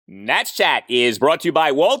Nats Chat is brought to you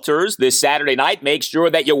by Walters. This Saturday night, make sure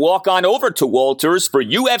that you walk on over to Walters for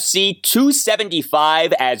UFC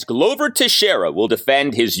 275 as Glover Teixeira will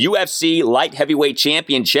defend his UFC light heavyweight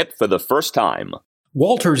championship for the first time.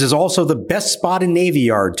 Walters is also the best spot in Navy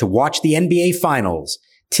Yard to watch the NBA Finals.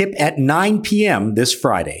 Tip at 9 p.m. this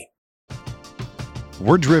Friday.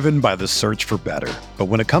 We're driven by the search for better. But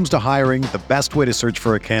when it comes to hiring, the best way to search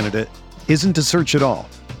for a candidate isn't to search at all.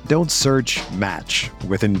 Don't search, match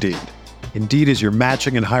with Indeed. Indeed is your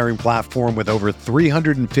matching and hiring platform with over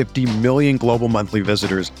 350 million global monthly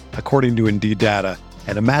visitors, according to Indeed data,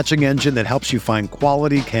 and a matching engine that helps you find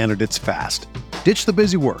quality candidates fast. Ditch the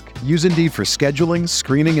busy work. Use Indeed for scheduling,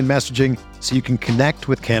 screening, and messaging so you can connect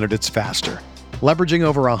with candidates faster. Leveraging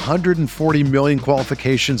over 140 million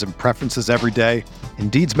qualifications and preferences every day,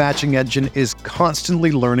 Indeed's matching engine is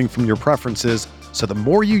constantly learning from your preferences, so the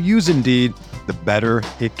more you use Indeed, the better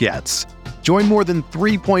it gets. Join more than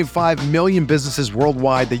 3.5 million businesses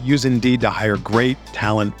worldwide that use Indeed to hire great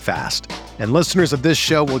talent fast. And listeners of this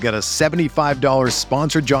show will get a $75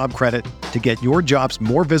 sponsored job credit to get your jobs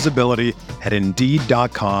more visibility at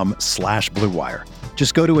Indeed.com/Blue Wire.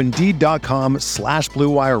 Just go to Indeed.com/Blue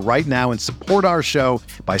Wire right now and support our show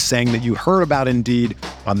by saying that you heard about Indeed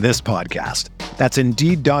on this podcast. That's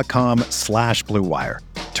Indeed.com/Blue Wire.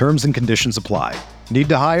 Terms and conditions apply. Need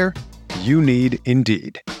to hire? You need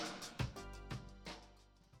Indeed.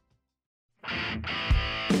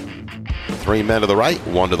 Three men to the right,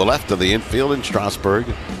 one to the left of the infield, and Strasburg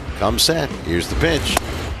comes set. Here's the pitch.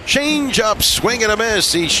 Change up, swing and a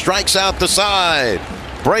miss. He strikes out the side.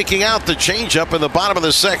 Breaking out the changeup in the bottom of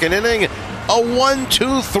the second inning. A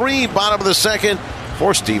 1-2-3 bottom of the second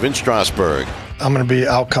for Stephen Strasburg. I'm going to be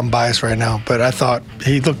outcome biased right now, but I thought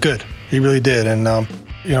he looked good. He really did. And,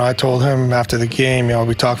 I told him after the game,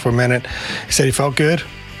 we talked for a minute. He said he felt good.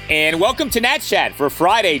 And welcome to Nats Chat for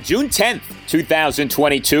Friday, June 10th,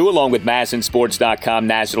 2022, along with MASNsports.com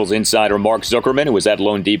Nationals insider Mark Zuckerman, who was at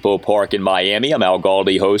Lone Depot Park in Miami. I'm Al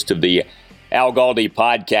Galdi, host of the Al Galdi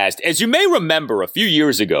podcast. As you may remember, a few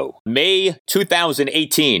years ago, May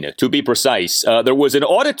 2018, to be precise, there was an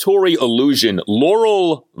auditory illusion,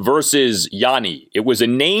 Laurel versus Yanni. It was a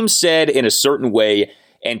name said in a certain way,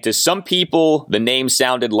 and to some people, the name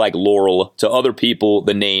sounded like Laurel. To other people,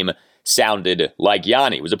 the name sounded like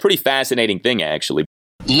Yanni. It was a pretty fascinating thing, actually.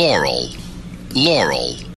 Laurel.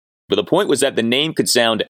 But the point was that the name could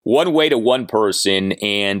sound one way to one person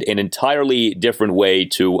and an entirely different way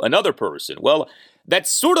to another person. Well,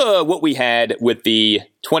 that's sort of what we had with the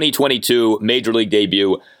 2022 Major League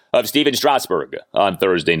debut of Stephen Strasburg on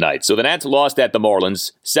Thursday night. So the Nats lost at the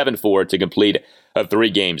Marlins 7-4 to complete a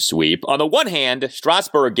 3-game sweep. On the one hand,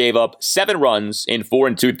 Strasburg gave up 7 runs in 4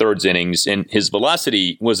 2/3 innings, and his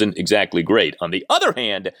velocity wasn't exactly great. On the other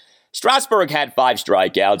hand, Strasburg had 5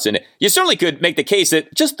 strikeouts, and you certainly could make the case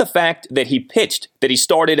that just the fact that he pitched, that he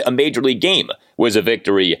started a Major League game, was a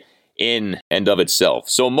victory in and of itself.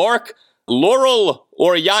 So, Mark, Laurel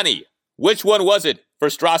or Yanni, which one was it for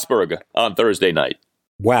Strasburg on Thursday night?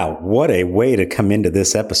 Wow, what a way to come into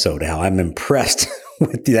this episode, Al. I'm impressed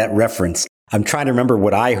with that reference. I'm trying to remember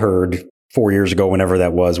what I heard 4 years ago, whenever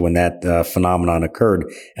that was, when that phenomenon occurred,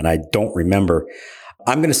 and I don't remember.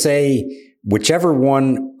 I'm going to say whichever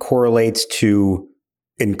one correlates to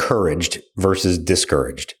encouraged versus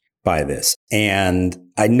discouraged by this. And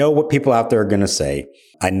I know what people out there are going to say.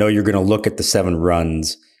 I know you're going to look at the 7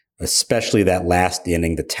 runs, especially that last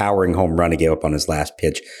inning, the towering home run he gave up on his last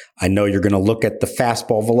pitch. I know you're going to look at the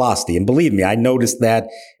fastball velocity. And believe me, I noticed that.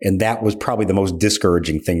 And that was probably the most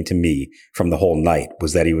discouraging thing to me from the whole night,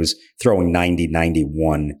 was that he was throwing 90,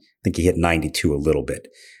 91. I think he hit 92 a little bit.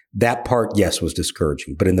 That part, yes, was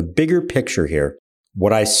discouraging. But in the bigger picture here,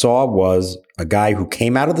 what I saw was a guy who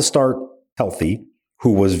came out of the start healthy,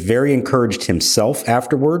 who was very encouraged himself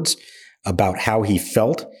afterwards about how he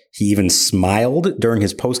felt. He even smiled during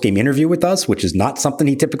his post-game interview with us, which is not something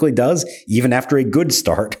he typically does, even after a good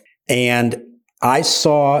start. And I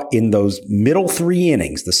saw in those middle 3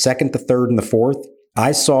 innings, the second, the third, and the fourth,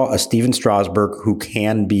 I saw a Stephen Strasburg who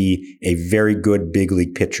can be a very good big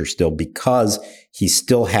league pitcher still, because he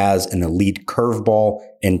still has an elite curveball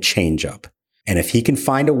and changeup. And if he can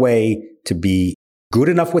find a way to be good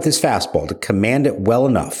enough with his fastball, to command it well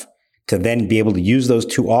enough, to then be able to use those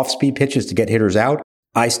 2 off-speed pitches to get hitters out,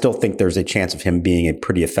 I still think there's a chance of him being a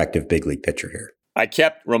pretty effective big league pitcher here. I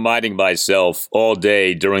kept reminding myself all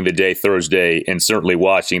day during the day Thursday, and certainly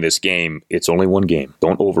watching this game, it's only one game.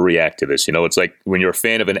 Don't overreact to this. It's like when you're a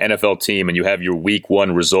fan of an NFL team and you have your week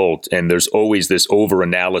 1 result, and there's always this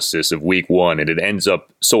over-analysis of week 1, and it ends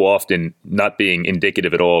up so often not being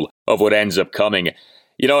indicative at all of what ends up coming.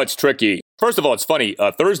 It's tricky. First of all, it's funny.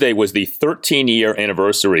 Thursday was the 13-year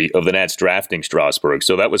anniversary of the Nats drafting Strasburg,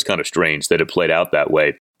 so that was kind of strange that it played out that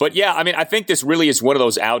way. But yeah, I mean, I think this really is one of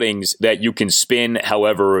those outings that you can spin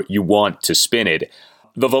however you want to spin it.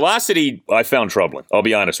 The velocity I found troubling, I'll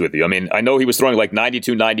be honest with you. I mean, I know he was throwing like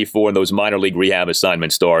 92, 94 in those minor league rehab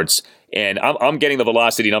assignment starts, and I'm getting the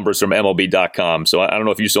velocity numbers from MLB.com, so I don't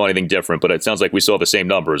know if you saw anything different, but it sounds like we saw the same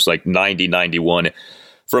numbers, like 90, 91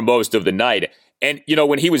 for most of the night. And, you know,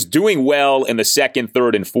 when he was doing well in the second,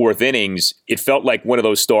 third, and fourth innings, it felt like one of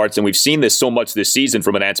those starts, and we've seen this so much this season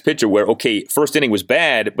from a Nats pitcher where, okay, first inning was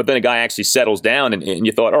bad, but then a guy actually settles down, and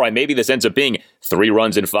you thought, all right, maybe this ends up being 3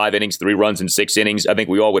 runs in 5 innings, 3 runs in 6 innings. I think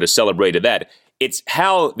we all would have celebrated that. It's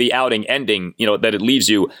how the outing ending, you know, that it leaves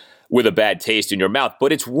you with a bad taste in your mouth,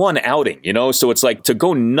 but it's one outing, you know? So it's like to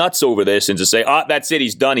go nuts over this and to say, that's it,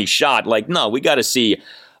 he's done, he's shot. Like, no, we got to see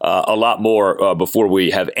a lot more before we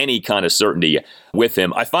have any kind of certainty with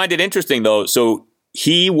him. I find it interesting, though. So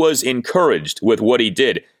he was encouraged with what he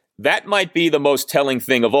did. That might be the most telling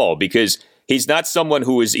thing of all, because he's not someone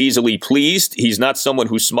who is easily pleased. He's not someone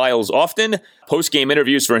who smiles often. Post-game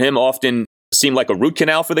interviews for him often seem like a root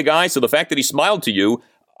canal for the guy. So the fact that he smiled to you,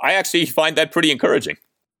 I actually find that pretty encouraging.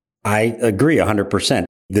 I agree 100%.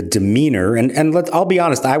 The demeanor, and I'll be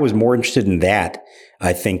honest, I was more interested in that,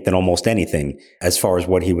 I think, than almost anything as far as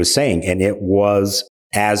what he was saying. And it was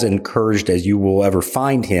as encouraged as you will ever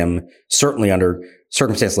find him, certainly under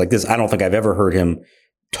circumstances like this. I don't think I've ever heard him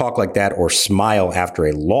talk like that or smile after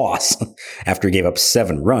a loss, after he gave up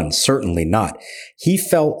 7 runs. Certainly not. He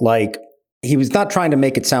felt like he was not trying to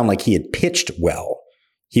make it sound like he had pitched well.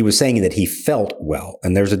 He was saying that he felt well.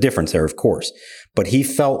 And there's a difference there, of course. But he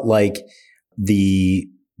felt like the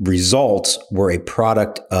results were a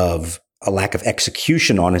product of a lack of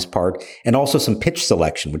execution on his part and also some pitch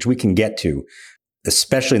selection, which we can get to,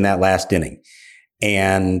 especially in that last inning,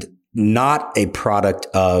 and not a product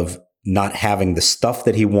of not having the stuff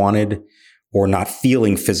that he wanted or not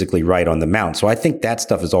feeling physically right on the mound. So I think that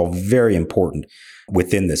stuff is all very important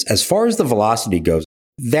within this. As far as the velocity goes,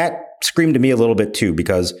 that screamed to me a little bit too,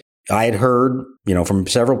 because I had heard, you know, from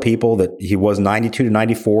several people that he was 92 to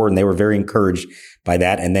 94, and they were very encouraged by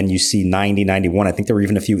that. And then you see 90, 91. I think there were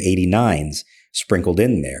even a few 89s sprinkled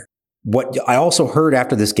in there. What I also heard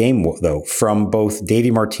after this game, though, from both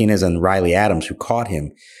Davey Martinez and Riley Adams, who caught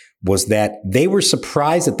him, was that they were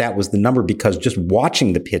surprised that that was the number, because just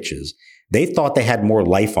watching the pitches, they thought they had more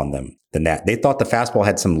life on them than that. They thought the fastball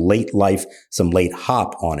had some late life, some late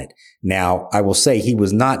hop on it. Now, I will say he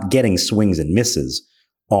was not getting swings and misses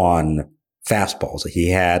on fastballs. He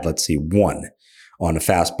had, 1 on a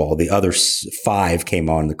fastball. The other 5 came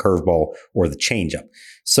on the curveball or the changeup.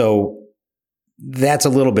 So that's a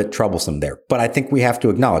little bit troublesome there. But I think we have to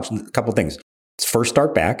acknowledge a couple of things. It's first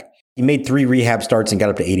start back. He made 3 rehab starts and got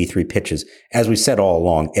up to 83 pitches. As we said all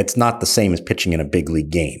along, it's not the same as pitching in a big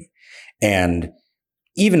league game. And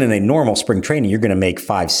even in a normal spring training, you're going to make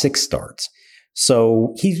 5, 6 starts.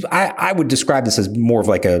 So I would describe this as more of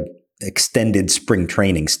like a extended spring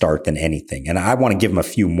training start than anything. And I want to give him a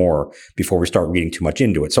few more before we start reading too much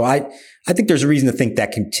into it. So I think there's a reason to think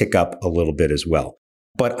that can tick up a little bit as well.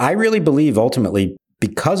 But I really believe ultimately,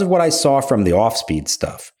 because of what I saw from the off-speed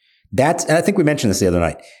stuff, and I think we mentioned this the other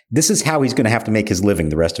night, this is how he's going to have to make his living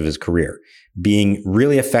the rest of his career, being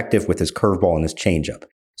really effective with his curveball and his changeup.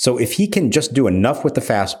 So if he can just do enough with the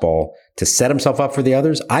fastball to set himself up for the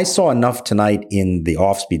others, I saw enough tonight in the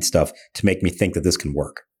off-speed stuff to make me think that this can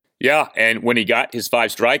work. Yeah, and when he got his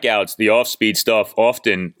 5 strikeouts, the off-speed stuff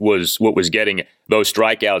often was what was getting those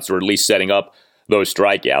strikeouts, or at least setting up those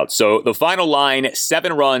strikeouts. So the final line,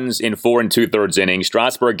 7 runs in 4 2/3 innings.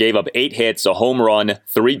 Strasburg gave up 8 hits, a home run,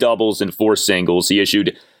 3 doubles, and 4 singles. He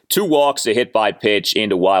issued 2 walks, a hit by pitch,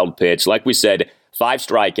 and a wild pitch. Like we said, 5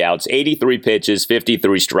 strikeouts, 83 pitches,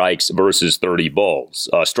 53 strikes versus 30 balls.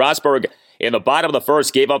 Strasburg, in the bottom of the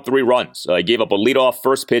first, gave up 3 runs. He gave up a leadoff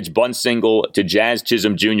first pitch bunt single to Jazz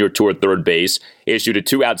Chisholm Jr. toward third base. Issued a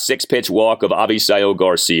 2-out 6-pitch walk of Avisail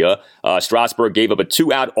Garcia. Strasburg gave up a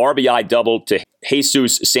 2-out RBI double to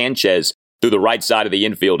Jesus Sanchez through the right side of the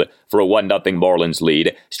infield for a 1-0 Marlins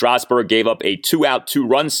lead. Strasburg gave up a 2-out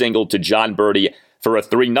 2-run single to John Birdie for a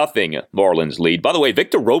 3-0 Marlins lead. By the way,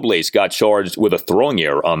 Victor Robles got charged with a throwing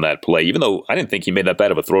error on that play, even though I didn't think he made that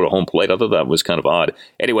bad of a throw to home plate. I thought that was kind of odd.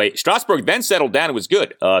 Anyway, Strasburg then settled down and was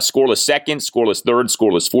good. Scoreless second, scoreless third,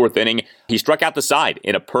 scoreless fourth inning. He struck out the side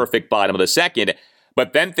in a perfect bottom of the second,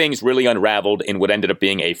 but then things really unraveled in what ended up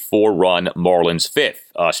being a 4-run Marlins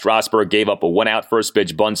fifth. Strasburg gave up a 1-out first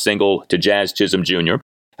pitch bunt single to Jazz Chisholm Jr.,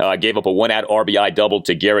 gave up a 1-out RBI double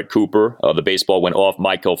to Garrett Cooper. The baseball went off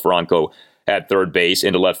Michael Franco at third base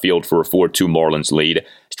into left field for a 4-2 Marlins lead.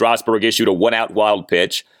 Strasburg issued a one-out wild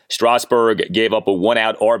pitch. Strasburg gave up a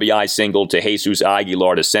one-out RBI single to Jesus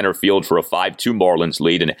Aguilar to center field for a 5-2 Marlins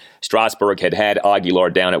lead, and Strasburg had Aguilar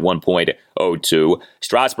down at 1.02.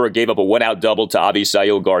 Strasburg gave up a one-out double to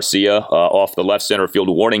Abisail Garcia off the left center field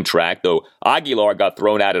warning track, though Aguilar got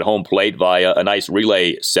thrown out at home plate via a nice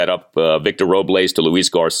relay setup, Victor Robles to Luis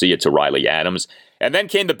Garcia to Riley Adams. And then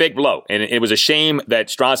came the big blow, and it was a shame that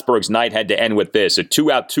Strasburg's night had to end with this, a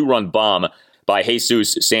two-out, two-run bomb by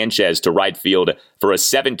Jesus Sanchez to right field for a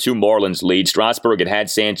 7-2 Marlins lead. Strasburg had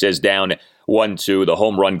Sanchez down 1-2, the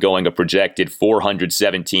home run going a projected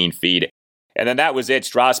 417 feet. And then that was it.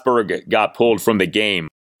 Strasburg got pulled from the game.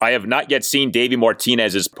 I have not yet seen Davey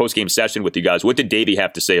Martinez's postgame session with you guys. What did Davey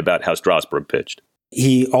have to say about how Strasburg pitched?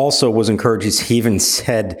 He also was encouraged. He even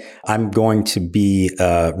said, I'm going to be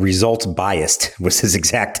results biased, was his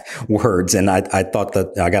exact words. And I thought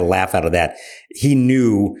that I got a laugh out of that. He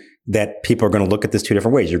knew that people are going to look at this two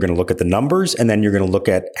different ways. You're going to look at the numbers, and then you're going to look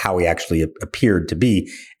at how he actually appeared to be.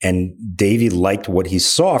 And Davey liked what he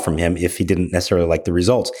saw from him if he didn't necessarily like the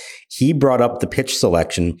results. He brought up the pitch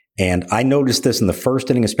selection, and I noticed this in the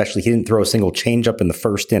first inning, especially. He didn't throw a single changeup in the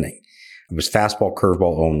first inning. It was fastball,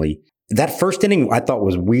 curveball only. That first inning I thought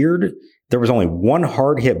was weird. There was only one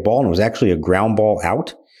hard hit ball, and it was actually a ground ball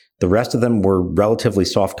out. The rest of them were relatively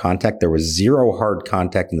soft contact. There was zero hard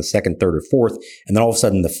contact in the second, third, or fourth. And then all of a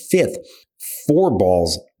sudden, the fifth, 4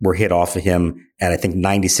 balls were hit off of him at, I think,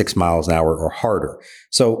 96 miles an hour or harder.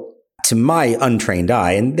 So to my untrained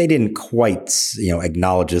eye, and they didn't quite,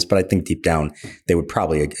 acknowledge this, but I think deep down they would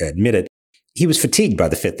probably admit it, he was fatigued by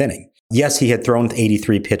the fifth inning. Yes, he had thrown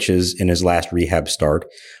 83 pitches in his last rehab start,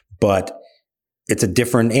 but it's a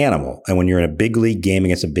different animal. And when you're in a big league game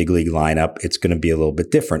against a big league lineup, it's going to be a little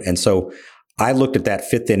bit different. And so I looked at that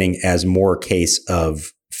fifth inning as more a case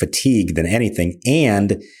of fatigue than anything.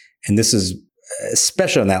 And this is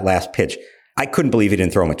especially on that last pitch, I couldn't believe he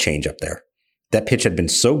didn't throw him a changeup there. That pitch had been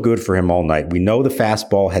so good for him all night. We know the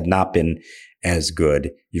fastball had not been as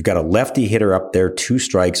good. You've got a lefty hitter up there, 2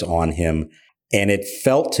 strikes on him. And it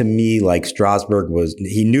felt to me like Strasburg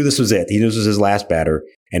he knew this was it. He knew this was his last batter.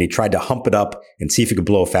 And he tried to hump it up and see if he could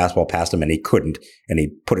blow a fastball past him, and he couldn't. And he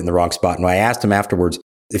put it in the wrong spot. And when I asked him afterwards,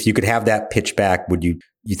 if you could have that pitch back, would you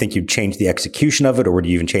think you'd change the execution of it, or would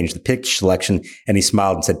you even change the pitch selection? And he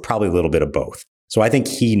smiled and said, probably a little bit of both. So I think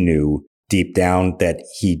he knew deep down that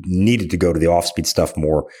he needed to go to the off-speed stuff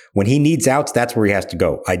more. When he needs outs, that's where he has to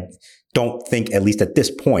go. I don't think, at least at this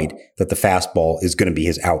point, that the fastball is going to be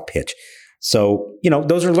his out pitch. So,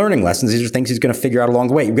 those are learning lessons. These are things he's going to figure out along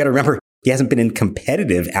the way. You've got to remember, he hasn't been in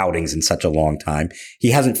competitive outings in such a long time. He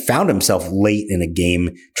hasn't found himself late in a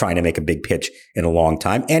game trying to make a big pitch in a long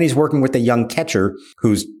time. And he's working with a young catcher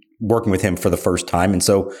who's working with him for the first time. And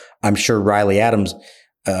so I'm sure Riley Adams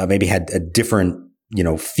maybe had a different,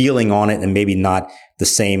 feeling on it, and maybe not the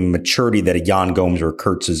same maturity that a Yan Gomes or a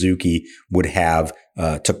Kurt Suzuki would have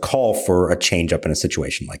to call for a changeup in a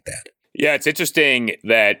situation like that. Yeah, it's interesting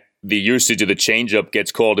that the usage of the changeup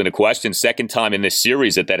gets called into question. Second time in this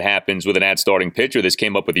series that happens with an at-starting pitcher. This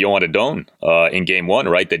came up with Yohan Adon in Game 1,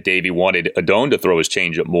 right? That Davey wanted Adon to throw his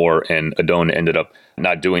changeup more, and Adon ended up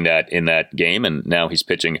not doing that in that game, and now he's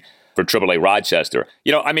pitching for AAA Rochester.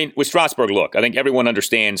 With Strasburg, look, I think everyone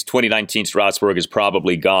understands 2019 Strasburg is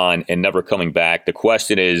probably gone and never coming back. The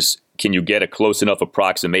question is, can you get a close enough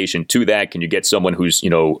approximation to that? Can you get someone who's,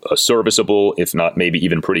 serviceable, if not maybe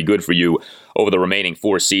even pretty good for you over the remaining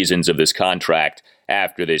 4 seasons of this contract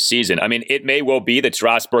after this season? It may well be that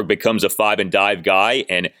Strasburg becomes a 5-and-dive guy.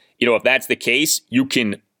 And, if that's the case, you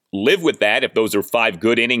can live with that if those are 5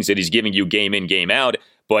 good innings that he's giving you game in, game out.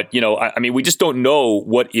 But, we just don't know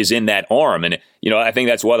what is in that arm. And, I think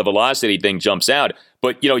that's why the velocity thing jumps out.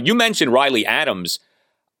 But, you mentioned Riley Adams.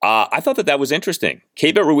 I thought that was interesting.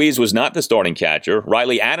 Keibert Ruiz was not the starting catcher.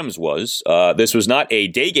 Riley Adams was. This was not a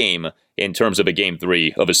day game in terms of a Game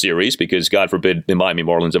 3 of a series, because God forbid the Miami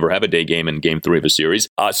Marlins ever have a day game in Game 3 of a series.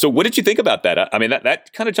 So what did you think about that?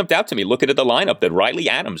 That kind of jumped out to me looking at the lineup, that Riley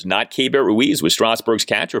Adams, not Keibert Ruiz, was Strasburg's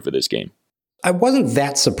catcher for this game. I wasn't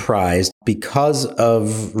that surprised because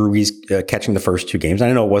of Ruiz catching the first 2 games.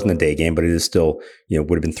 I know it wasn't a day game, but it is still,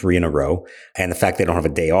 would have been 3 in a row. And the fact they don't have a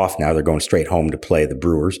day off now, they're going straight home to play the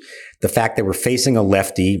Brewers. The fact that we're facing a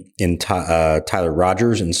lefty in Tyler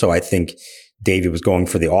Rogers. And so I think Davey was going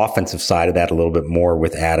for the offensive side of that a little bit more,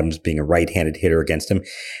 with Adams being a right-handed hitter against him.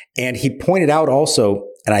 And he pointed out also,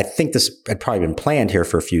 and I think this had probably been planned here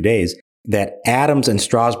for a few days, that Adams and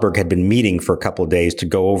Strasburg had been meeting for a couple of days to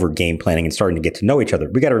go over game planning and starting to get to know each other.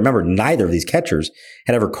 We got to remember, neither of these catchers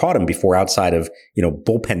had ever caught him before outside of,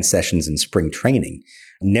 bullpen sessions and spring training.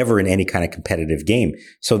 never in any kind of competitive game.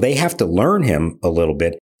 So they have to learn him a little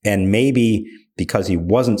bit. And maybe because he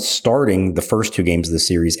wasn't starting the first two games of the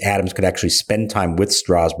series, Adams could actually spend time with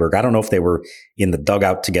Strasburg. I don't know if they were in the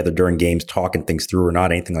dugout together during games, talking things through or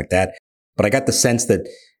not, anything like that. But I got the sense that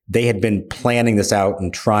they had been planning this out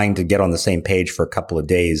and trying to get on the same page for a couple of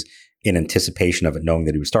days in anticipation of it, knowing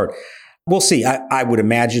that he would start. We'll see. I would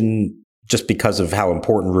imagine just because of how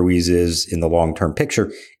important Ruiz is in the long-term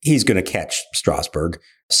picture, he's going to catch Strasburg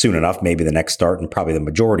soon enough, maybe the next start and probably the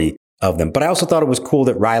majority of them. But I also thought it was cool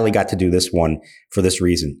that Riley got to do this one for this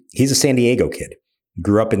reason. He's a San Diego kid,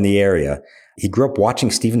 grew up in the area. He grew up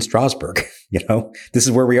watching Steven Strasburg. This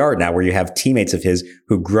is where we are now, where you have teammates of his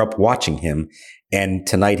who grew up watching him. And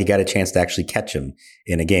tonight he got a chance to actually catch him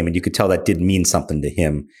in a game. And you could tell that did mean something to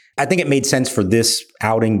him. I think it made sense for this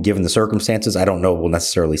outing, given the circumstances. I don't know if we'll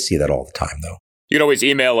necessarily see that all the time, though. You can always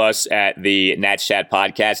email us at the Nats Chat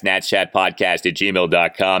Podcast,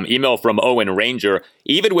 natschatpodcast@gmail.com. Email from Owen Ranger.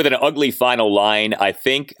 Even with an ugly final line, I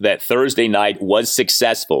think that Thursday night was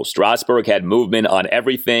successful. Strasburg had movement on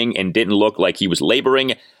everything and didn't look like he was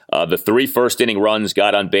laboring. The 3 first-inning runs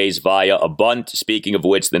got on base via a bunt, speaking of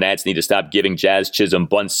which the Nats need to stop giving Jazz Chisholm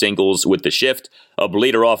bunt singles with the shift. A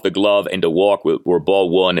bleeder off the glove and a walk where ball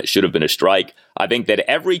 1 should have been a strike. I think that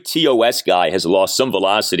every TOS guy has lost some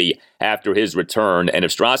velocity after his return, and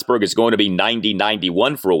if Strasburg is going to be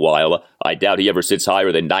 90-91 for a while, I doubt he ever sits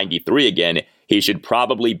higher than 93 again. He should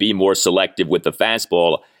probably be more selective with the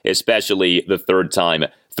fastball, especially the third time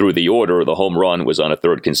through the order. The home run was on a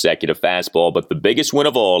third consecutive fastball, but the biggest win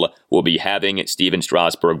of all will be having Steven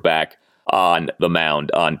Strasburg back on the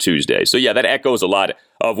mound on Tuesday. So yeah, that echoes a lot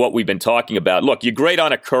of what we've been talking about. Look, you grade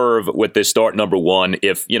on a curve with this start number 1.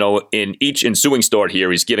 If, in each ensuing start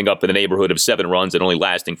here, he's giving up in the neighborhood of 7 runs and only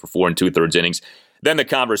lasting for 4 2/3 innings, then the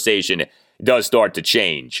conversation does start to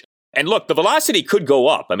change. And look, the velocity could go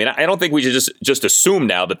up. I mean, I don't think we should just assume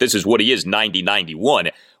now that this is what he is,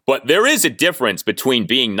 90-91. But there is a difference between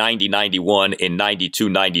being 90-91 and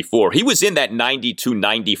 92-94. He was in that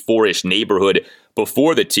 92-94-ish neighborhood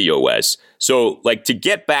before the TOS. So, to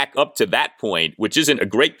get back up to that point, which isn't a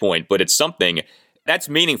great point, but it's something that's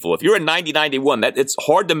meaningful. If you're at 90-91, it's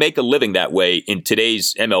hard to make a living that way in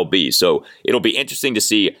today's MLB. So it'll be interesting to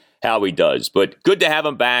see how he does. But good to have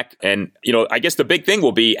him back. And, I guess the big thing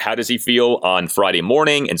will be, how does he feel on Friday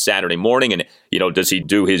morning and Saturday morning? And, does he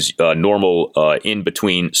do his normal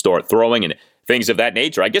in-between start throwing and things of that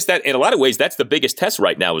nature? I guess that in a lot of ways, that's the biggest test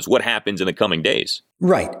right now, is what happens in the coming days.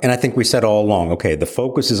 Right. And I think we said all along, okay, the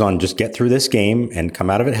focus is on just get through this game and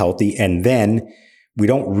come out of it healthy. And then we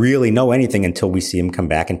don't really know anything until we see him come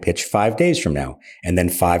back and pitch 5 days from now, and then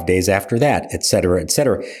 5 days after that, et cetera, et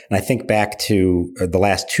cetera. And I think back to the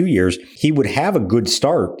last 2 years, he would have a good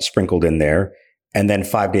start sprinkled in there. And then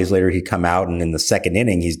 5 days later, he'd come out, and in the second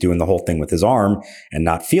inning, he's doing the whole thing with his arm and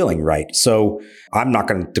not feeling right. So I'm not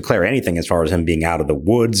going to declare anything as far as him being out of the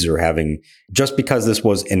woods or having, just because this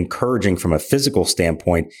was encouraging from a physical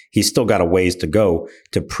standpoint, he's still got a ways to go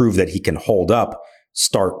to prove that he can hold up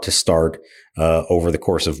start to start over the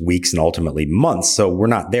course of weeks and ultimately months. So we're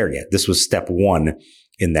not there yet. This was step 1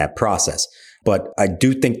 in that process. But I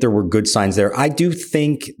do think there were good signs there. I do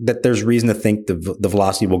think that there's reason to think the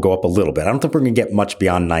velocity will go up a little bit. I don't think we're going to get much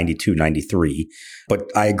beyond 92, 93. But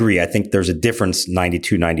I agree. I think there's a difference,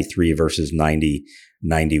 92, 93 versus 90,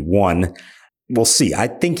 91. We'll see. I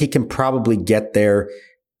think he can probably get there.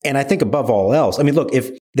 And I think above all else, I mean, look,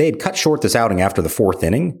 if they had cut short this outing after the 4th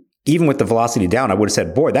inning, even with the velocity down, I would have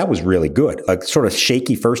said, boy, that was really good. A sort of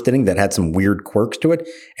shaky first inning that had some weird quirks to it,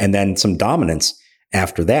 and then some dominance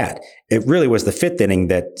after that. It really was the 5th inning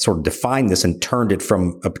that sort of defined this and turned it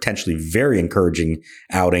from a potentially very encouraging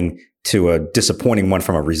outing to a disappointing one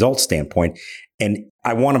from a results standpoint. And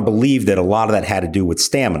I want to believe that a lot of that had to do with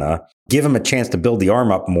stamina. Give him a chance to build the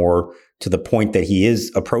arm up more to the point that he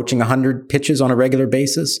is approaching 100 pitches on a regular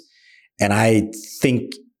basis. And I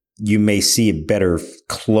think you may see a better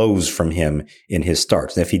close from him in his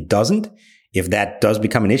starts. And if he doesn't, if that does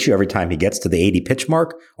become an issue every time he gets to the 80 pitch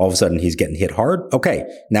mark, all of a sudden he's getting hit hard. Okay,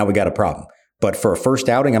 now we got a problem. But for a first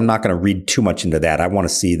outing, I'm not going to read too much into that. I want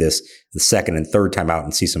to see this the second and third time out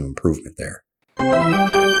and see some improvement there.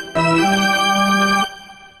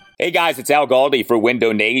 Hey guys, it's Al Galdi for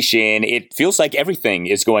Window Nation. It feels like everything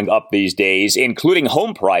is going up these days, including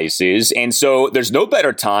home prices. And so there's no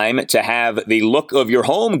better time to have the look of your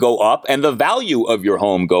home go up and the value of your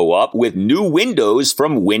home go up with new windows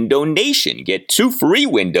from Window Nation. Get 2 free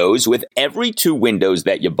windows with every 2 windows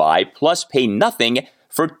that you buy, plus pay nothing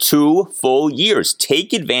for 2 full years.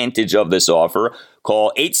 Take advantage of this offer.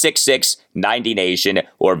 Call 866-90-NATION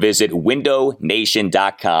or visit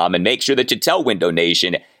windownation.com and make sure that you tell Window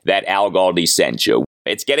Nation that Al Galdi sent you.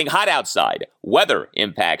 It's getting hot outside. Weather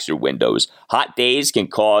impacts your windows. Hot days can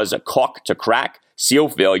cause a caulk to crack, seal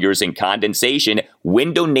failures, and condensation.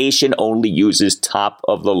 Window Nation only uses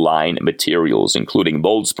top-of-the-line materials, including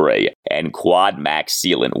mold spray and Quad Max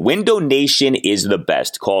sealant. Window Nation is the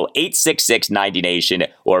best. Call 866-90-NATION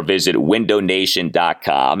or visit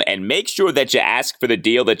windownation.com and make sure that you ask for the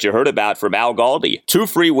deal that you heard about from Al Galdi. 2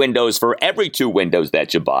 free windows for every 2 windows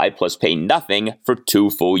that you buy, plus pay nothing for 2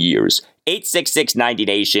 full years.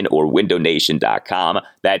 866-90-NATION or windownation.com.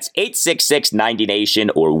 That's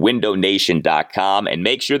 866-90-NATION or windownation.com. And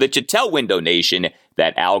make sure that you tell Window Nation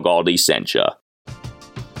that Al Galdi sent you.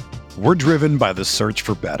 We're driven by the search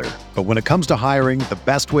for better. But when it comes to hiring, the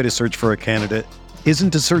best way to search for a candidate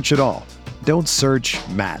isn't to search at all. Don't search,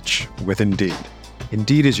 match with Indeed.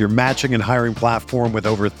 Indeed is your matching and hiring platform with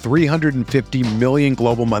over 350 million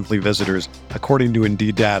global monthly visitors, according to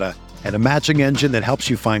Indeed data, and a matching engine that helps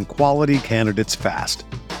you find quality candidates fast.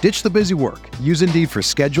 Ditch the busy work. Use Indeed for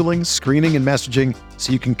scheduling, screening, and messaging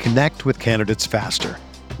so you can connect with candidates faster.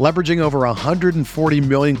 Leveraging over 140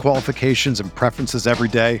 million qualifications and preferences every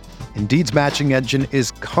day, Indeed's matching engine is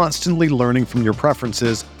constantly learning from your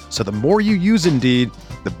preferences, so the more you use Indeed,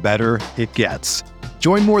 the better it gets.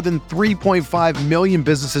 Join more than 3.5 million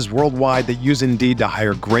businesses worldwide that use Indeed to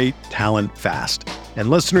hire great talent fast. And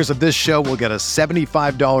listeners of this show will get a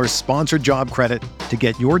 $75 sponsored job credit to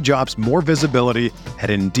get your jobs more visibility at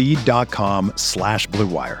Indeed.com/Blue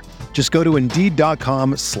Wire. Just go to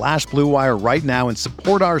Indeed.com/Blue Wire right now and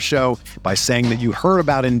support our show by saying that you heard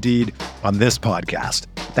about Indeed on this podcast.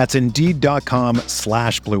 That's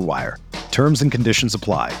Indeed.com/Blue Wire. Terms and conditions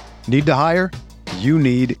apply. Need to hire? You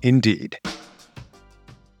need Indeed.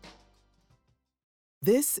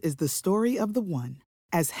 This is the story of the one.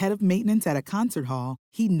 As head of maintenance at a concert hall,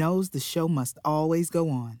 he knows the show must always go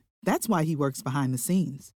on. That's why he works behind the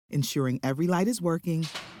scenes, ensuring every light is working,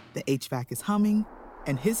 the HVAC is humming,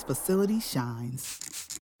 and his facility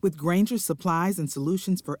shines. With Grainger's supplies and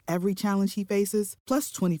solutions for every challenge he faces,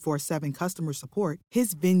 plus 24/7 customer support,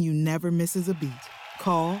 his venue never misses a beat.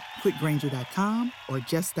 Call quickgrainger.com or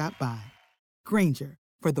just stop by. Grainger,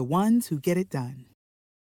 for the ones who get it done.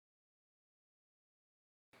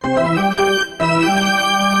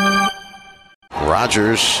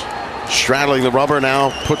 Rogers straddling the rubber now,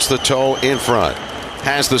 puts the toe in front.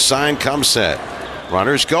 Has the sign, come set.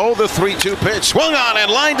 Runners go, the 3-2 pitch. Swung on and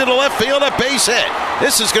lined to the left field, a base hit.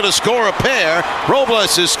 This is going to score a pair.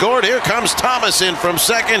 Robles has scored. Here comes Thomas in from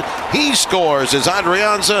second. He scores as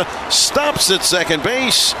Adrianza stops at second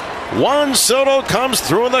base. Juan Soto comes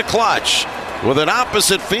through in the clutch with an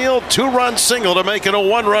opposite field 2-run single to make it a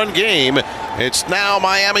 1-run game. It's now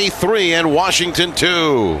Miami 3 and Washington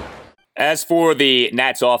 2. As for the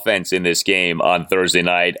Nats offense in this game on Thursday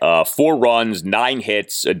night, 4 runs, 9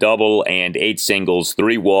 hits, a double, and 8 singles,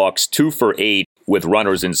 3 walks, 2 for 8 with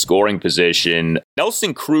runners in scoring position.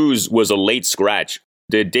 Nelson Cruz was a late scratch.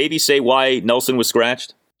 Did Davey say why Nelson was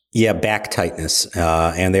scratched? Yeah, back tightness.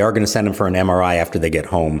 And they are going to send him for an MRI after they get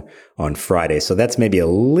home on Friday. So that's maybe a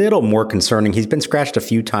little more concerning. He's been scratched a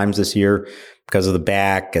few times this year because of the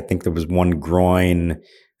back. I think there was one groin,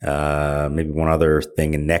 maybe one other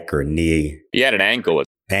thing, a neck or a knee. He had an ankle.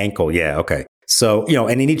 Ankle, yeah, okay. So,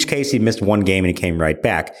 and in each case, he missed one game and he came right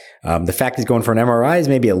back. The fact he's going for an MRI is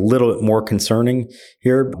maybe a little bit more concerning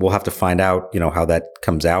here. We'll have to find out, how that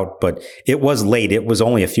comes out. But it was late. It was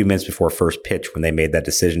only a few minutes before first pitch when they made that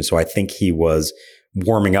decision. So I think he was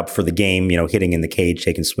warming up for the game, hitting in the cage,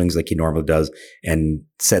 taking swings like he normally does, and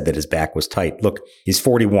said that his back was tight. Look, he's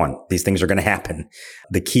 41. These things are going to happen.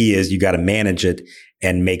 The key is you got to manage it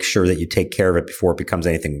and make sure that you take care of it before it becomes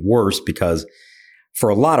anything worse, because for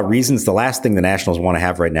a lot of reasons, the last thing the Nationals want to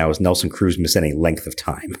have right now is Nelson Cruz miss any length of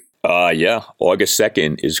time. Yeah, August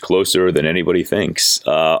 2nd is closer than anybody thinks.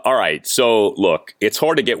 All right, so look, it's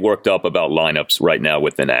hard to get worked up about lineups right now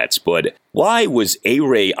with the Nats, but why was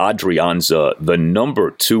A-Ray Adrianza the number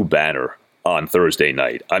 2 batter on Thursday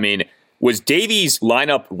night? I mean, was Davies'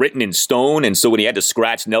 lineup written in stone, and so when he had to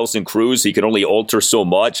scratch Nelson Cruz, he could only alter so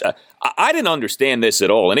much? I didn't understand this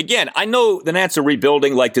at all. And again, I know the Nats are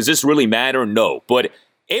rebuilding. Does this really matter? No. But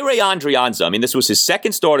A-Ray Adrianza, this was his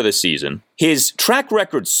second start of the season. His track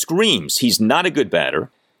record screams he's not a good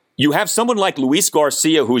batter. You have someone like Luis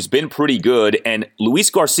Garcia who's been pretty good, and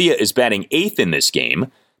Luis Garcia is batting 8th in this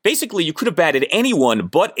game. Basically, you could have batted anyone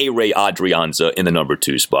but A-Ray Adrianza in the number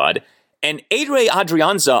 2 spot. And Adrian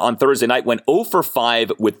Adrianza on Thursday night went 0 for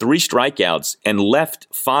 5 with 3 strikeouts and left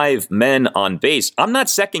 5 men on base. I'm not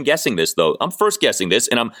second-guessing this, though. I'm first-guessing this,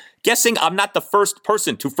 and I'm guessing I'm not the first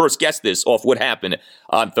person to first-guess this off what happened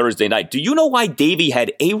on Thursday night. Do you know why Davey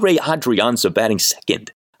had Adrian Adrianza batting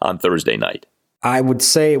second on Thursday night? I would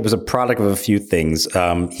say it was a product of a few things.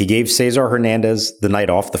 He gave Cesar Hernandez the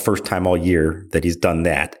night off, the first time all year that he's done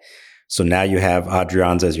that. So now you have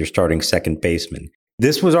Adrianza as your starting second baseman.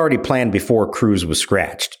 This was already planned before Cruz was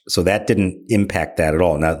scratched, so that didn't impact that at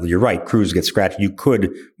all. Now, you're right, Cruz gets scratched. You could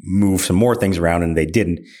move some more things around, and they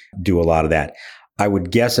didn't do a lot of that. I would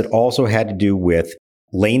guess it also had to do with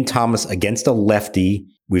Lane Thomas against a lefty.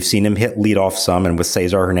 We've seen him hit leadoff some, and with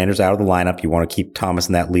Cesar Hernandez out of the lineup, you want to keep Thomas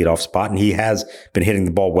in that leadoff spot, and he has been hitting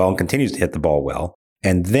the ball well and continues to hit the ball well.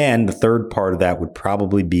 And then the third part of that would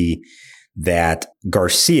probably be that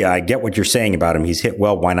Garcia, I get what you're saying about him. He's hit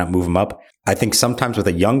well. Why not move him up? I think sometimes with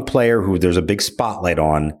a young player who there's a big spotlight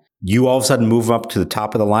on, you all of a sudden move him up to the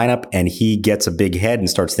top of the lineup and he gets a big head and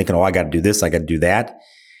starts thinking, oh, I got to do this, I got to do that,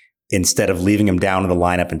 instead of leaving him down in the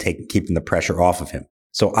lineup and keeping the pressure off of him.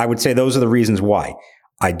 So I would say those are the reasons why.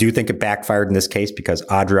 I do think it backfired in this case because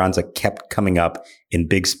Adrianza kept coming up in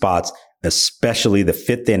big spots, especially the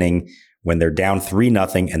 5th inning when they're down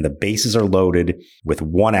 3-0 and the bases are loaded with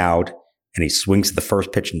 1 out. And he swings to the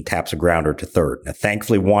first pitch and taps a grounder to third. Now,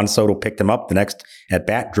 thankfully, Juan Soto picked him up. The next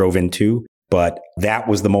at-bat drove in 2. But that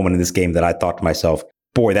was the moment in this game that I thought to myself,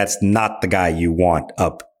 boy, that's not the guy you want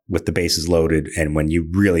up with the bases loaded and when you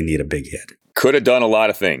really need a big hit. Could have done a lot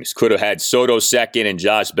of things. Could have had Soto second and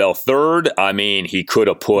Josh Bell third. I mean, he could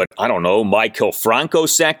have put, Michael Franco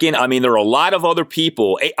second. I mean, there are a lot of other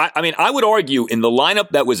people. I would argue in the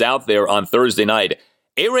lineup that was out there on Thursday night,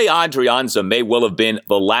 Adrian Adrianza may well have been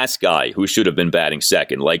the last guy who should have been batting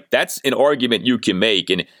second. Like, that's an argument you can make.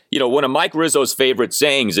 And, one of Mike Rizzo's favorite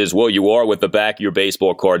sayings is, well, you are what the back of your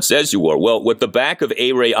baseball card says you are. Well, what the back of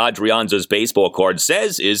Adrian Adrianza's baseball card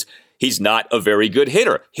says is he's not a very good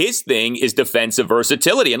hitter. His thing is defensive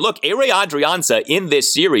versatility. And look, Adrian Adrianza in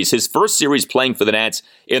this series, his first series playing for the Nats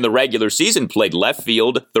in the regular season, played left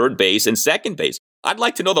field, third base, and second base. I'd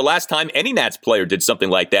like to know the last time any Nats player did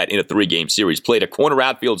something like that in a 3-game series. Played a corner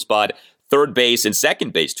outfield spot, third base, and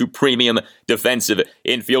second base, 2 premium defensive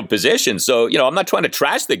infield positions. So, I'm not trying to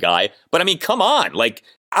trash the guy, but I mean, come on. Like,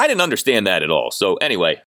 I didn't understand that at all. So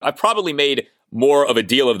anyway, I probably made more of a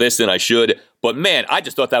deal of this than I should. But man, I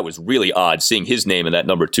just thought that was really odd seeing his name in that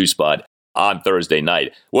number 2 spot on Thursday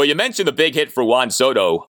night. Well, you mentioned the big hit for Juan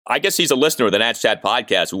Soto. I guess he's a listener of the Nats Chat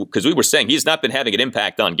podcast because we were saying he's not been having an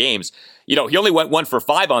impact on games. He only went 1 for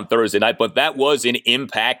 5 on Thursday night, but that was an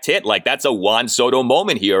impact hit. Like, that's a Juan Soto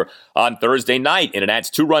moment here on Thursday night in a Nats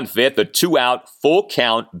 2-run 5th, a 2-out, full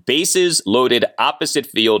count, bases loaded, opposite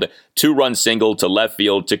field, 2-run single to left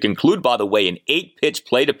field to conclude, by the way, an 8-pitch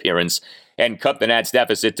plate appearance and cut the Nats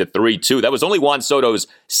deficit to 3-2. That was only Juan Soto's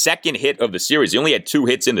second hit of the series. He only had 2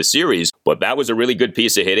 hits in the series, but that was a really good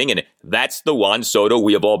piece of hitting, and that's the Juan Soto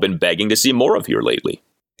we have all been begging to see more of here lately.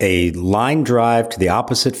 A line drive to the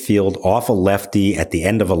opposite field off a lefty at the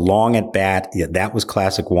end of a long at-bat. Yeah, that was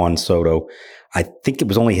classic Juan Soto. I think it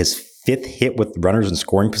was only his 5th hit with runners in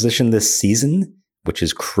scoring position this season, which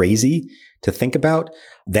is crazy to think about.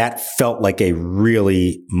 That felt like a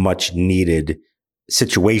really much needed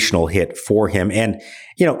situational hit for him. And,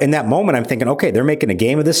 in that moment, I'm thinking, okay, they're making a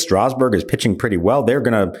game of this. Strasburg is pitching pretty well. They're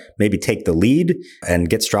going to maybe take the lead and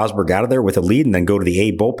get Strasburg out of there with a lead and then go to the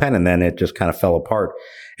A bullpen. And then it just kind of fell apart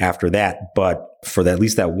after that. But for at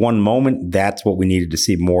least that one moment, that's what we needed to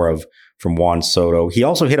see more of from Juan Soto. He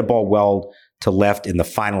also hit a ball well to left in the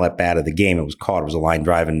final at bat of the game. It was caught. It was a line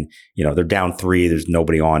drive, and they're down 3. There's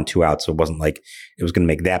nobody on, 2 outs, so it wasn't like it was going to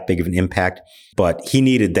make that big of an impact. But he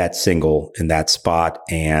needed that single in that spot,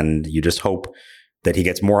 and you just hope that he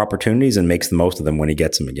gets more opportunities and makes the most of them when he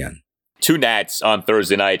gets them again. 2 Nats on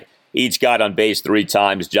Thursday night each got on base 3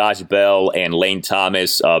 times. Josh Bell and Lane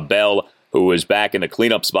Thomas. Bell, who was back in the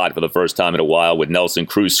cleanup spot for the first time in a while with Nelson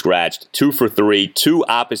Cruz scratched, 2 for 3, 2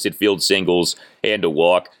 opposite field singles and a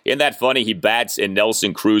walk. Isn't that funny? He bats in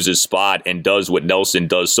Nelson Cruz's spot and does what Nelson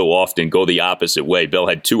does so often, go the opposite way. Bell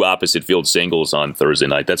had 2 opposite field singles on Thursday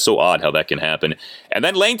night. That's so odd how that can happen. And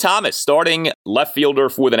then Lane Thomas, starting left fielder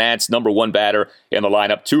for the Nats, number 1 batter in the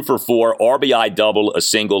lineup, 2 for 4, RBI double, a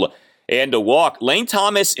single, and a walk. Lane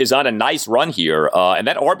Thomas is on a nice run here, and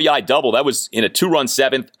that RBI double, that was in a 2-run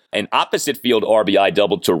 7th, an opposite field RBI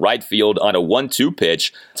double to right field on a 1-2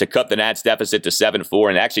 pitch to cut the Nats deficit to 7-4,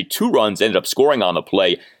 and actually 2 runs ended up scoring on the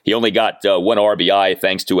play. He only got 1 RBI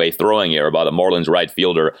thanks to a throwing error by the Marlins right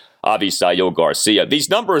fielder, Avisaíl Garcia. These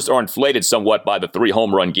numbers are inflated somewhat by the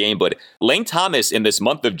 3-home-run game, but Lane Thomas in this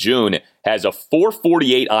month of June has a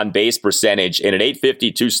 .448 on-base percentage and an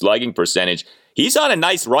 .852 slugging percentage. He's on a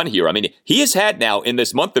nice run here. I mean, he has had now in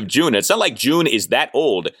this month of June, it's not like June is that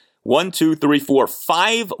old,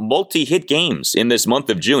 5 multi-hit games in this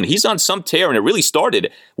month of June. He's on some tear, and it really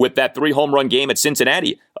started with that 3-home-run game at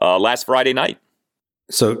Cincinnati last Friday night.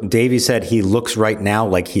 So Davey said he looks right now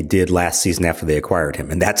like he did last season after they acquired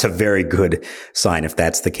him. And that's a very good sign if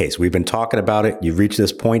that's the case. We've been talking about it. You've reached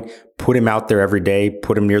this point. Put him out there every day.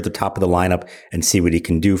 Put him near the top of the lineup and see what he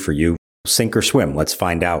can do for you. Sink or swim. Let's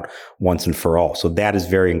find out once and for all. So that is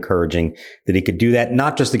very encouraging that he could do that,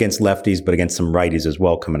 not just against lefties, but against some righties as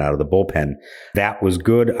well coming out of the bullpen. That was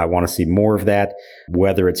good. I want to see more of that,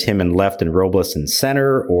 whether it's him in left and Robles in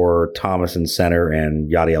center or Thomas in center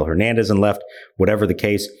and Yadiel Hernandez in left, whatever the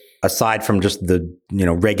case. Aside from just the,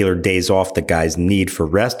 regular days off that guys need for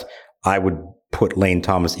rest, I would put Lane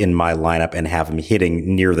Thomas in my lineup and have him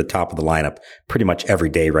hitting near the top of the lineup pretty much every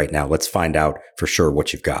day right now. Let's find out for sure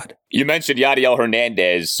what you've got. You mentioned Yadiel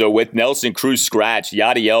Hernandez. So with Nelson Cruz scratch,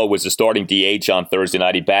 Yadiel was the starting DH on Thursday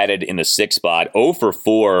night. He batted in the 6th spot, 0 for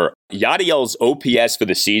 4. Yadiel's OPS for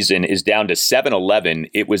the season is down to 711.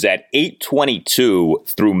 It was at 822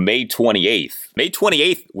 through May 28th. May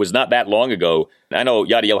 28th was not that long ago. I know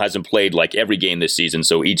Yadiel hasn't played like every game this season,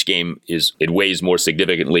 so each game it weighs more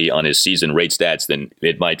significantly on his season rate stats than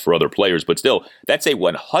it might for other players. But still, that's a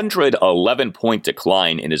 111-point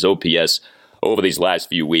decline in his OPS over these last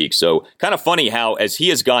few weeks. So kind of funny how as he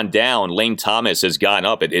has gone down, Lane Thomas has gone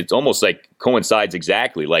up. It's almost like coincides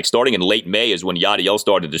exactly. Like starting in late May is when Yadiel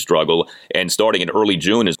started to struggle, and starting in early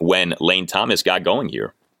June is when Lane Thomas got going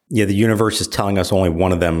here. Yeah, the universe is telling us only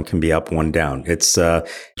one of them can be up, one down. It's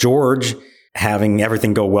George having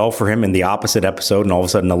everything go well for him in the opposite episode, and all of a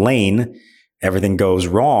sudden Elaine, everything goes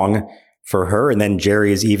wrong for her, and then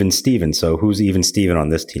Jerry is even Steven. So who's even Steven on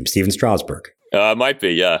this team? Steven Strasburg. Might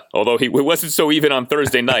be, yeah. Although he wasn't so even on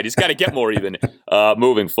Thursday night. He's got to get more even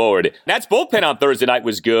moving forward. Nats bullpen on Thursday night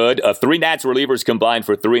was good. 3 Nats relievers combined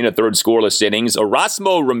for 3 1/3 scoreless innings.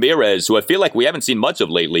 Erasmo Ramirez, who I feel like we haven't seen much of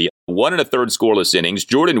lately, 1 1/3 scoreless innings.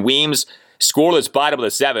 Jordan Weems, scoreless bottom of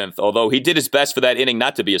the 7th, although he did his best for that inning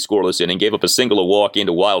not to be a scoreless inning. Gave up a single, a walk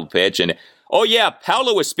into wild pitch. And,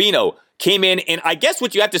 Paolo Espino came in, and I guess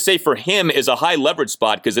what you have to say for him is a high leverage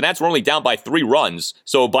spot because the Nats were only down by 3 runs.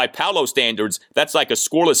 So by Paolo standards, that's like a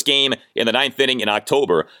scoreless game in the 9th inning in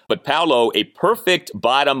October. But Paolo, a perfect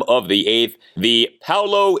bottom of the 8th. The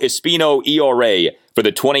Paolo Espino ERA for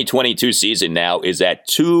the 2022 season now is at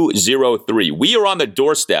 2.03. We are on the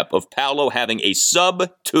doorstep of Paolo having a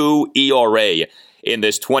sub-2 ERA in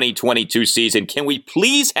this 2022 season. Can we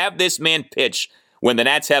please have this man pitch when the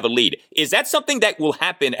Nats have a lead? Is that something that will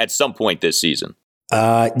happen at some point this season?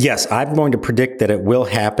 Yes, I'm going to predict that it will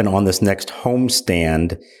happen on this next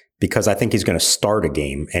homestand because I think he's going to start a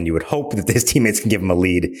game, and you would hope that his teammates can give him a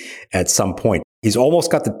lead at some point. He's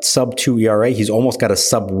almost got the sub-2 ERA. He's almost got a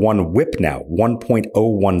sub-1 whip now,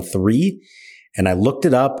 1.013. And I looked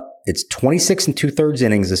it up. It's 26 2/3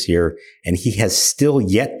 innings this year, and he has still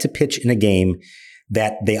yet to pitch in a game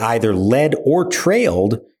that they either led or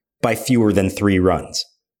trailed by fewer than 3 runs.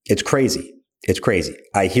 It's crazy. It's crazy.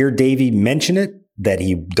 I hear Davey mention it, that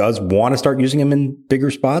he does want to start using him in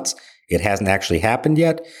bigger spots. It hasn't actually happened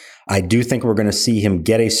yet. I do think we're going to see him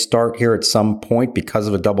get a start here at some point because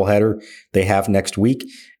of a doubleheader they have next week.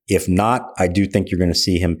 If not, I do think you're going to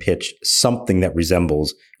see him pitch something that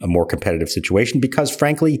resembles a more competitive situation because,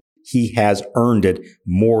 frankly, he has earned it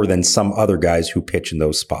more than some other guys who pitch in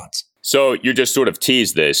those spots. So you just sort of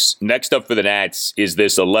teased this. Next up for the Nats is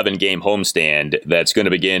this 11-game homestand that's going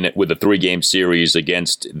to begin with a 3-game series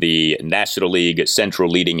against the National League Central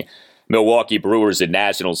leading Milwaukee Brewers at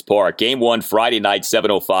Nationals Park. Game 1, Friday night,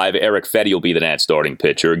 7:05. Eric Fedde will be the Nats starting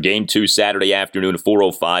pitcher. Game 2, Saturday afternoon,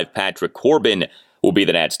 4:05. Patrick Corbin will be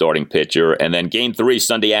the Nats starting pitcher. And then Game 3,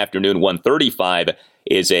 Sunday afternoon, 1:35,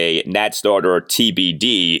 is a Nats starter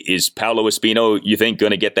TBD. Is Paolo Espino, you think,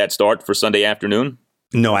 going to get that start for Sunday afternoon?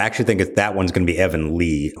 No, I actually think that one's going to be Evan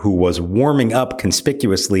Lee, who was warming up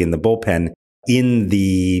conspicuously in the bullpen in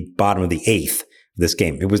the bottom of the 8th this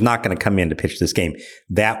game. It was not going to come in to pitch this game.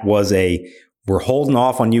 That was we're holding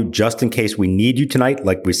off on you just in case we need you tonight.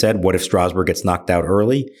 Like we said, what if Strasburg gets knocked out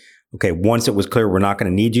early? Okay, once it was clear we're not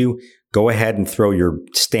going to need you, go ahead and throw your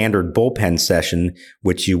standard bullpen session,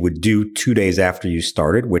 which you would do 2 days after you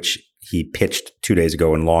started, which He pitched 2 days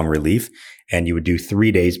ago in long relief, and you would do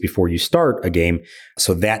 3 days before you start a game.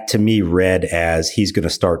 So that to me read as he's going to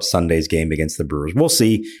start Sunday's game against the Brewers. We'll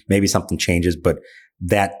see. Maybe something changes, but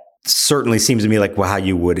that certainly seems to me like how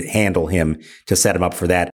you would handle him to set him up for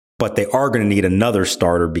that. But they are going to need another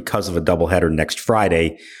starter because of a doubleheader next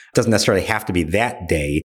Friday. It doesn't necessarily have to be that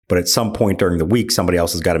day, but at some point during the week, somebody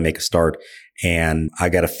else has got to make a start. And I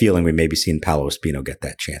got a feeling we may be seeing Paolo Espino get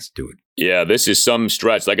that chance to do it. Yeah, this is some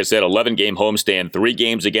stretch. Like I said, 11-game homestand, 3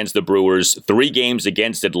 games against the Brewers, 3 games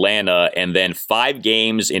against Atlanta, and then 5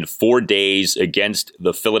 games in 4 days against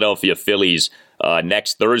the Philadelphia Phillies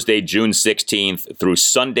next Thursday, June 16th through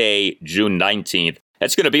Sunday, June 19th.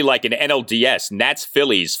 That's going to be like an NLDS, Nats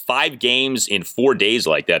Phillies, 5 games in 4 days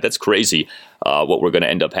like that. That's crazy. What we're going to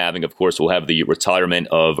end up having, of course, we'll have the retirement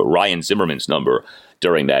of Ryan Zimmerman's number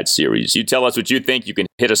during that series. You tell us what you think. You can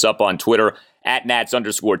hit us up on Twitter at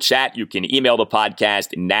Nats_chat. You can email the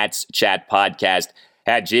podcast,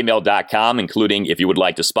 natschatpodcast@gmail.com, including if you would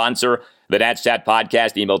like to sponsor the Nats Chat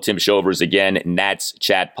Podcast. Email Tim Shovers again,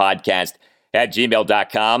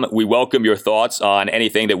 natschatpodcast@gmail.com. We welcome your thoughts on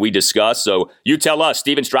anything that we discuss. So you tell us,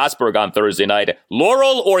 Steven Strasburg on Thursday night,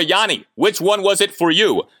 Laurel or Yanni? Which one was it for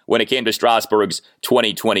you when it came to Strasburg's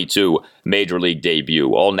 2022 Major League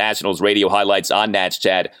debut? All Nationals radio highlights on Nats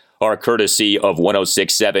Chat are courtesy of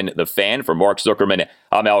 106.7 The Fan. For Mark Zuckerman,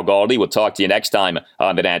 I'm Al Galdi. We'll talk to you next time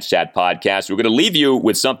on the Nats Chat Podcast. We're going to leave you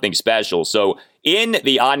with something special. So in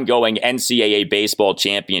the ongoing NCAA Baseball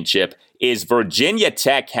Championship, is Virginia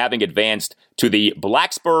Tech having advanced to the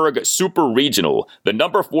Blacksburg Super Regional? The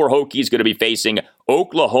number 4 Hokies going to be facing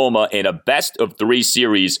Oklahoma in a best-of-3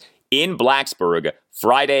 series in Blacksburg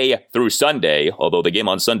Friday through Sunday, although the game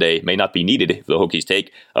on Sunday may not be needed if the Hokies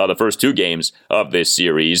take the first 2 games of this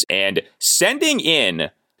series. And sending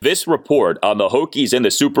in this report on the Hokies in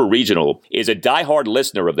the Super Regional is a diehard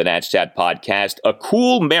listener of the Nats Chat Podcast,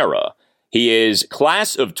 Akul Mehra. He is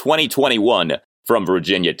class of 2021 from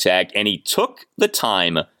Virginia Tech, and he took the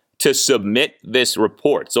time to submit this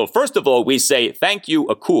report. So first of all, we say thank you,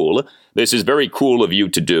 Akul. This is very cool of you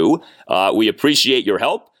to do. We appreciate your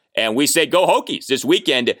help, and we say go Hokies this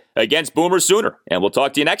weekend against Boomer Sooner. And we'll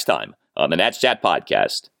talk to you next time on the Nats Chat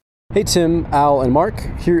Podcast. Hey Tim, Al, and Mark.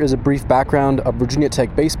 Here is a brief background of Virginia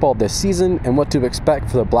Tech baseball this season and what to expect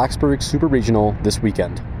for the Blacksburg Super Regional this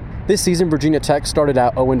weekend. This season, Virginia Tech started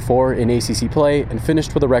out 0-4 in ACC play and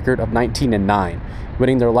finished with a record of 19-9,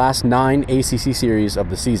 winning their last 9 ACC series of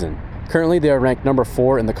the season. Currently, they are ranked number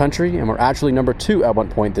 4 in the country and were actually number 2 at one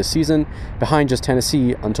point this season, behind just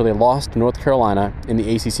Tennessee until they lost to North Carolina in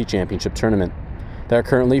the ACC Championship Tournament. They are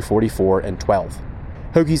currently 44-12.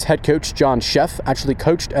 Hokies head coach John Sheff actually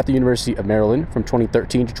coached at the University of Maryland from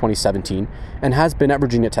 2013 to 2017 and has been at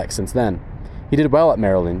Virginia Tech since then. He did well at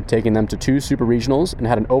Maryland, taking them to 2 super regionals and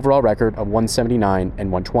had an overall record of 179 and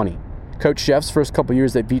 120. Coach Sheff's first couple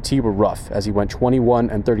years at VT were rough, as he went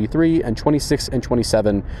 21-33 and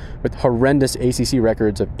 26-27 with horrendous ACC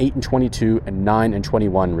records of 8-22 and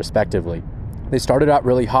 9-21 respectively. They started out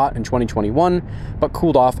really hot in 2021, but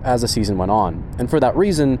cooled off as the season went on. And for that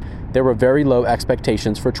reason, there were very low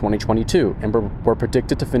expectations for 2022 and were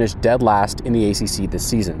predicted to finish dead last in the ACC this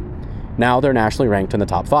season. Now they're nationally ranked in the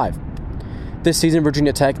top 5. This season,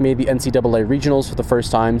 Virginia Tech made the NCAA Regionals for the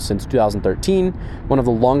first time since 2013, one of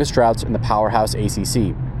the longest droughts in the powerhouse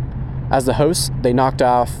ACC. As the hosts, they knocked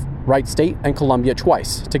off Wright State and Columbia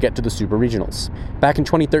twice to get to the Super Regionals. Back in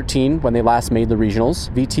 2013, when they last made the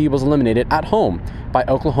Regionals, VT was eliminated at home by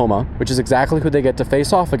Oklahoma, which is exactly who they get to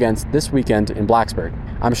face off against this weekend in Blacksburg.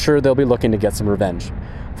 I'm sure they'll be looking to get some revenge.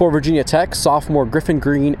 For Virginia Tech, sophomore Griffin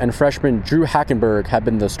Green and freshman Drew Hackenberg have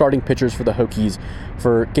been the starting pitchers for the Hokies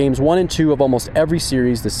for games 1 and 2 of almost every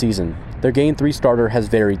series this season. Their Game 3 starter has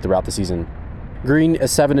varied throughout the season. Green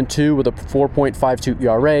is 7-2 with a 4.52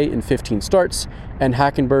 ERA in 15 starts, and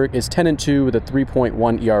Hackenberg is 10-2 with a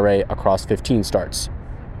 3.1 ERA across 15 starts.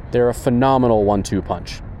 They're a phenomenal 1-2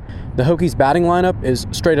 punch. The Hokies' batting lineup is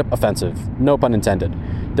straight up offensive, no pun intended.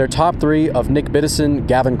 Their top 3 of Nick Biddison,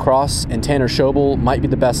 Gavin Cross, and Tanner Schobel might be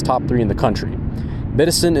the best top 3 in the country.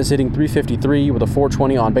 Biddison is hitting .353 with a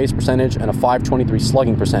 .420 on-base percentage and a .523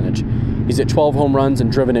 slugging percentage. He's hit 12 home runs and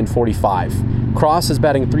driven in 45. Cross is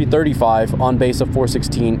batting .335, on base of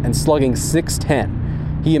 .416, and slugging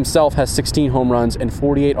 .610. He himself has 16 home runs and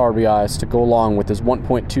 48 RBIs to go along with his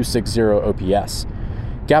 1.260 OPS.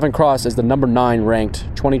 Gavin Cross is the number 9 ranked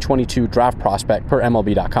 2022 draft prospect per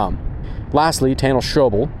MLB.com. Lastly, Tanner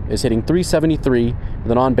Schobel is hitting .373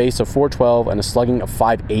 with an on-base of .412 and a slugging of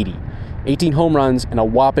 .580. 18 home runs and a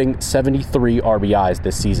whopping 73 RBIs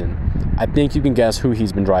this season. I think you can guess who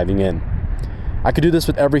he's been driving in. I could do this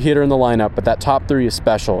with every hitter in the lineup, but that top 3 is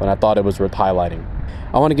special, and I thought it was worth highlighting.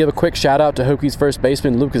 I want to give a quick shout out to Hokies first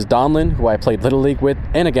baseman Lucas Donlin, who I played Little League with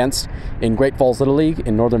and against in Great Falls Little League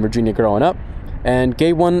in Northern Virginia growing up. And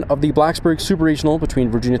Game 1 of the Blacksburg Super Regional between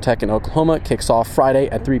Virginia Tech and Oklahoma kicks off Friday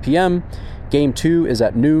at 3 p.m. Game 2 is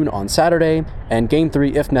at noon on Saturday, and Game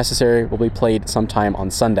 3, if necessary, will be played sometime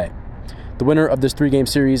on Sunday. The winner of this 3-game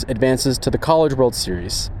series advances to the College World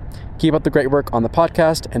Series. Keep up the great work on the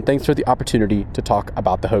podcast, and thanks for the opportunity to talk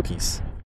about the Hokies.